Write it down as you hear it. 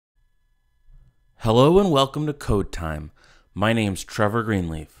Hello and welcome to CodeTime. My name's Trevor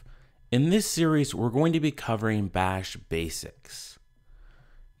Greenleaf. In this series, we're going to be covering Bash basics.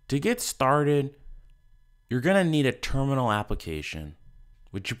 To get started, you're going to need a terminal application,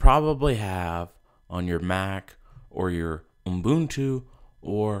 which you probably have on your Mac or your Ubuntu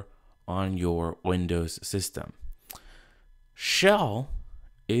or on your Windows system. Shell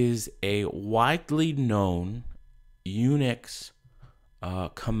is a widely known Unix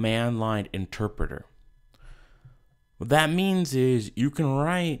command line interpreter. What that means is you can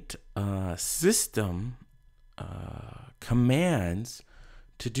write system commands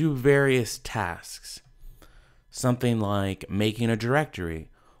to do various tasks. Something like making a directory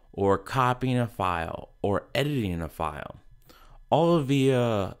or copying a file or editing a file, all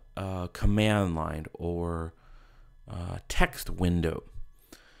via a command line or text window.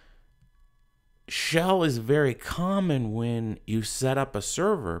 Shell is very common when you set up a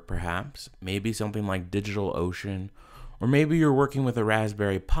server, perhaps, maybe something like DigitalOcean, or maybe you're working with a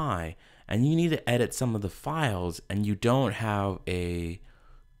Raspberry Pi and you need to edit some of the files and you don't have a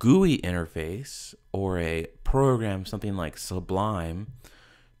GUI interface or a program, something like Sublime,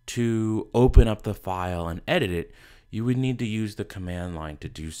 to open up the file and edit it. You would need to use the command line to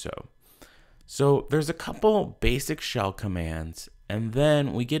do so. So there's a couple basic shell commands, and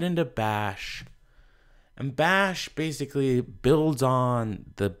then we get into Bash. And Bash basically builds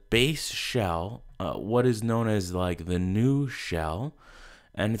on the base shell, what is known as like the new shell,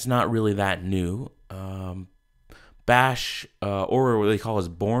 and it's not really that new. Bash, or what they call as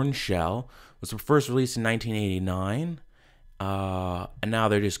Bourne Shell, was first released in 1989, and now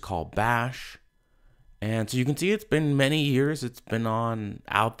they're just called Bash. And so you can see it's been many years. It's been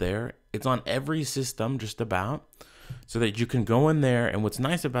out there. It's on every system just about, so that you can go in there. And what's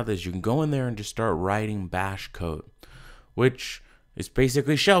nice about this, you can go in there and just start writing Bash code, which is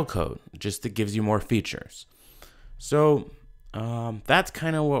basically shell code, just that gives you more features. So that's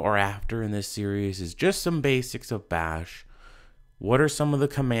kind of what we're after in this series, is just some basics of Bash. What are some of the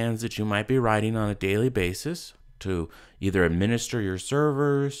commands that you might be writing on a daily basis to either administer your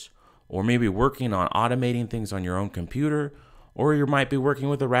servers, or maybe working on automating things on your own computer, or you might be working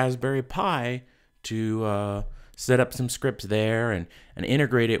with a Raspberry Pi to set up some scripts there and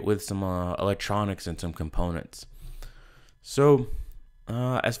integrate it with some electronics and some components. So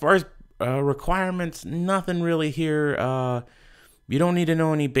as far as requirements, nothing really here. You don't need to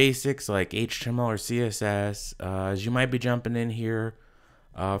know any basics like HTML or CSS, as you might be jumping in here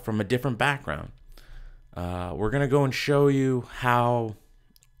from a different background. We're going to go and show you how,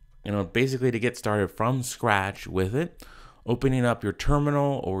 basically to get started from scratch with it, opening up your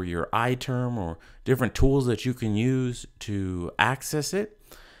terminal or your iTerm or different tools that you can use to access it,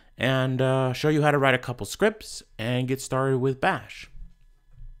 and show you how to write a couple scripts and get started with Bash.